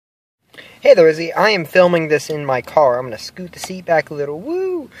Hey there, Izzy. I am filming this in my car. I'm going to scoot the seat back a little.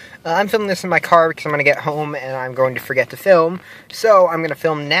 Woo! I'm filming this in my car because I'm going to get home and I'm going to forget to film. So I'm going to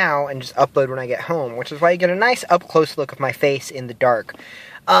film now and just upload when I get home, which is why you get a nice up-close look of my face in the dark.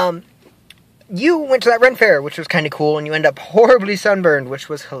 You went to that Ren Fair, which was kind of cool, and you end up horribly sunburned, which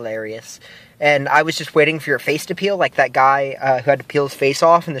was hilarious. And I was just waiting for your face to peel, like that guy who had to peel his face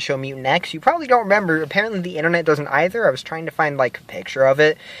off in the show Mutant X. You probably don't remember. Apparently the internet doesn't either. I was trying to find, like, a picture of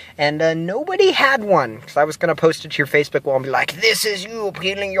it, and nobody had one. Because I was going to post it to your Facebook wall and be like, this is you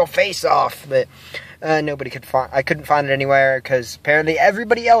peeling your face off. But nobody could find. I couldn't find it anywhere, because apparently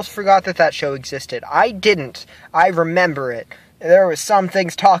everybody else forgot that that show existed. I didn't. I remember it. There was some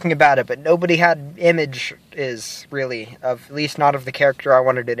things talking about it, but nobody had images, really, of, at least not of the character I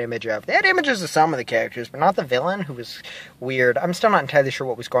wanted an image of. They had images of some of the characters, but not the villain, who was weird. I'm still not entirely sure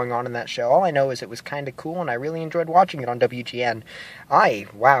what was going on in that show. All I know is it was kind of cool, and I really enjoyed watching it on WGN.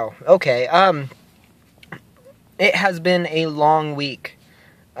 Wow, okay, it has been a long week.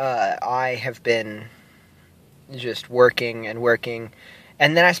 I have been just working and working,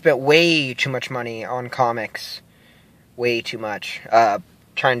 and then I spent way too much money on comics. Way too much,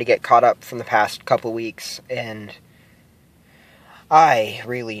 trying to get caught up from the past couple weeks, and I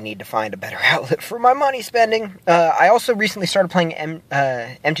really need to find a better outlet for my money spending. I also recently started playing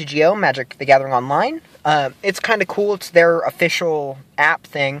MTGO, Magic the Gathering Online. It's kind of cool. It's their official app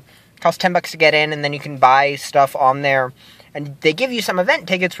thing. It costs $10 to get in, and then you can buy stuff on there, and they give you some event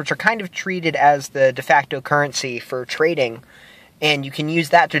tickets, which are kind of treated as the de facto currency for trading. And you can use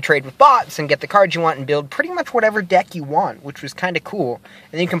that to trade with bots and get the cards you want and build pretty much whatever deck you want, which was kind of cool.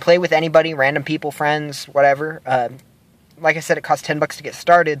 And then you can play with anybody, random people, friends, whatever. Like I said, it costs $10 to get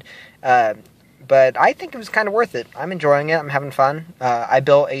started, but I think it was kind of worth it. I'm enjoying it. I'm having fun. I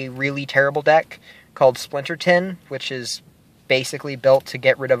built a really terrible deck called Splinter Tin, which is basically built to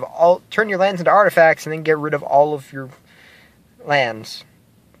get rid of turn your lands into artifacts and then get rid of all of your lands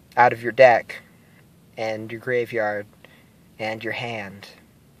out of your deck and your graveyard and your hand,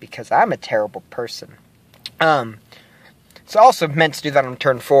 because I'm a terrible person. So also meant to do that on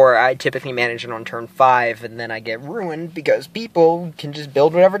turn 4. I typically manage it on turn 5, and then I get ruined because people can just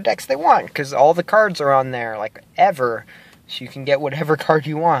build whatever decks they want, because all the cards are on there, like, ever. So you can get whatever card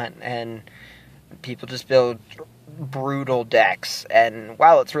you want, and people just build brutal decks, and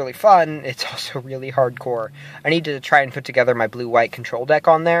while it's really fun, it's also really hardcore. I need to try and put together my blue-white control deck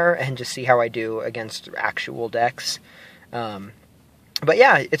on there, and just see how I do against actual decks. But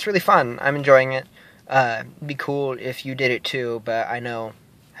yeah, it's really fun. I'm enjoying it. It'd be cool if you did it too, but I know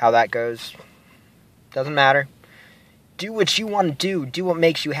how that goes. Doesn't matter. Do what you want to do. Do what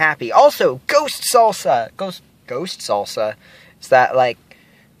makes you happy. Also, Ghost Salsa. Ghost Salsa. Is that, like,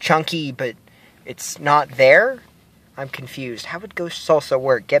 chunky, but it's not there? I'm confused. How would Ghost Salsa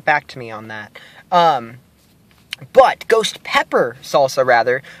work? Get back to me on that. But Ghost Pepper Salsa,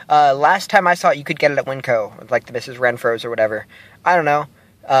 rather. Last time I saw it, you could get it at Winco, like the Mrs. Renfro's or whatever. I don't know,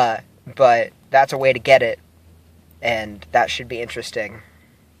 but that's a way to get it, and that should be interesting.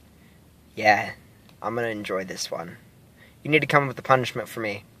 Yeah, I'm gonna enjoy this one. You need to come up with a punishment for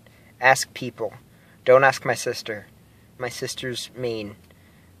me. Ask people. Don't ask my sister. My sister's mean.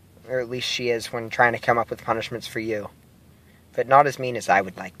 Or at least she is when trying to come up with punishments for you. But not as mean as I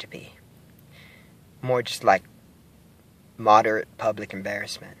would like to be. More just like moderate public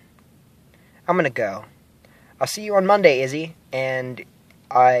embarrassment. I'm gonna go. I'll see you on Monday, Izzy, and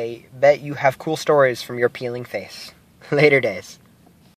I bet you have cool stories from your peeling face. Later days.